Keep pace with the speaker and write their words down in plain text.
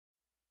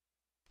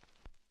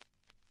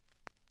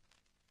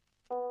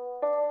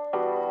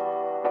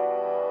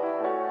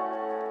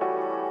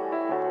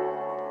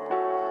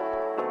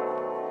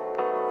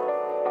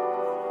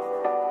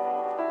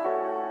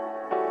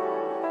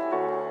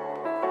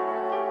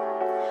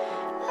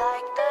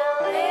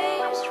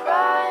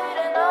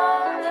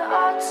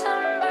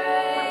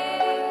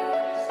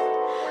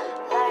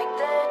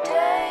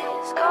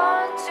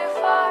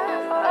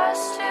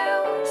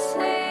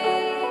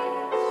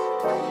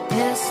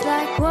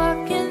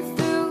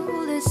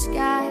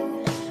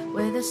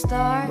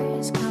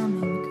stars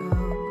come and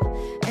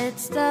go.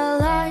 It's the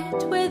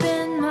light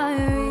within my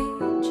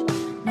reach,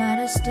 not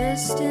as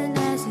distant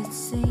as it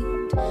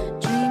seemed.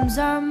 Dreams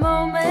are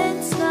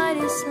moments, night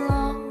is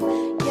long,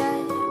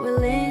 yet we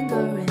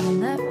linger in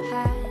the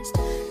past.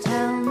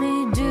 Tell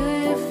me, do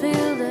you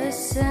feel the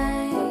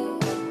same?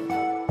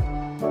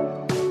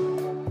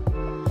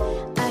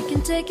 I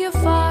can take you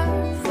far,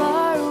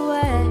 far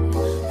away,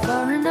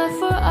 far enough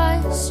for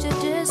us to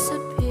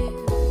disappear.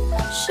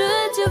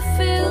 Should you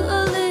feel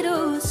a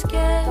little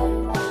scared,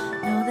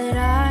 know that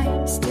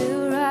I'm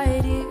still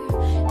right here.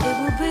 It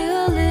will be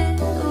a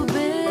little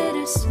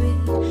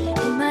bittersweet,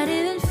 it might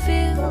even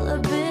feel a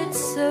bit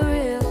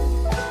surreal.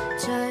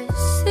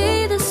 Just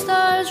see the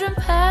stars run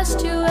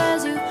past you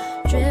as you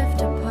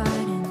drift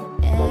apart in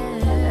the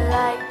air,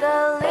 like the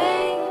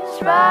leaves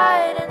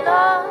riding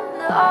on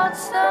the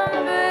autumn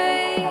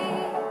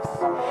breeze,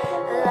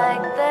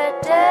 like the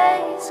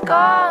days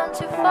gone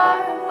too far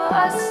for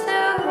us to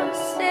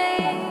see.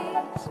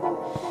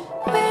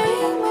 We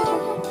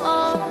move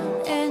on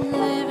and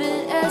live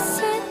it as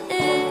it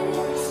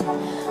is,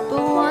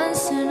 but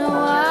once in a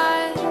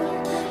while,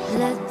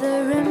 let the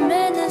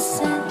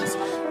reminiscence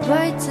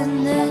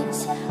brighten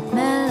this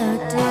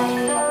melody.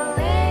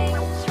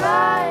 Leaves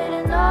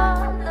riding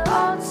on the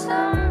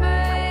autumn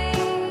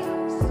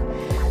breeze,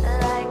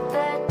 like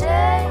the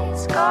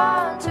days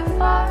gone too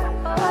far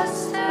for us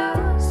to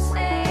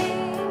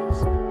seize,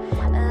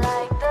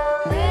 like the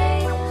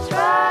leaves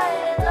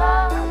riding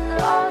on the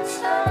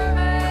autumn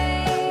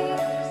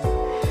breeze,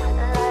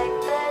 like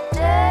the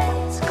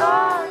days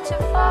gone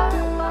too far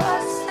for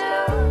us to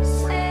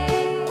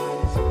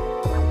seize.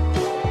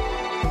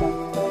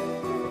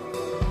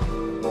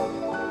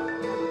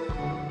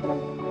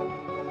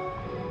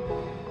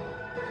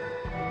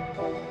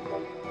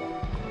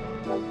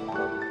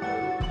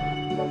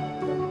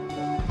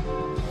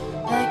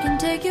 I can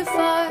take you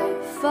far,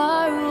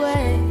 far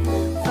away,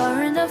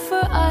 far enough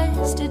for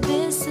us to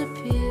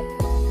disappear.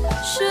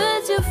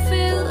 Should you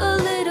feel a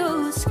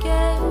little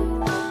scared,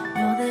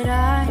 know that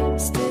I'm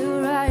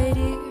still right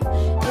here.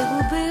 It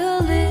will be a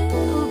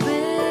little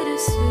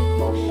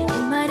bittersweet,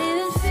 it might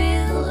even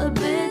feel a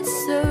bit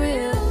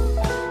surreal.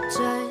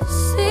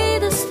 Just see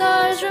the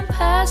stars run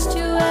past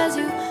you as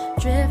you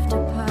drift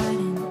apart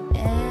in the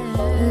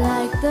air,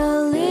 like the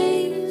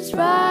leaves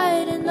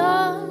riding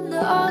on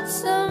the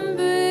autumn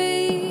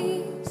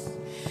breeze,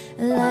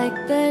 like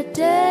the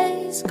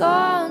days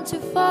gone too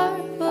far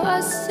for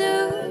us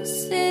to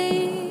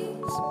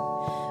seize.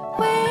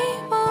 We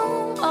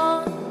move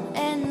on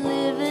and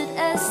live it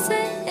as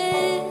it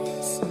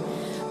is,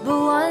 but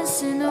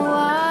once in a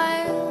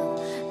while,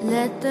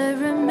 let the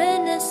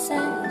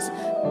reminiscence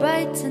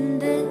brighten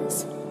this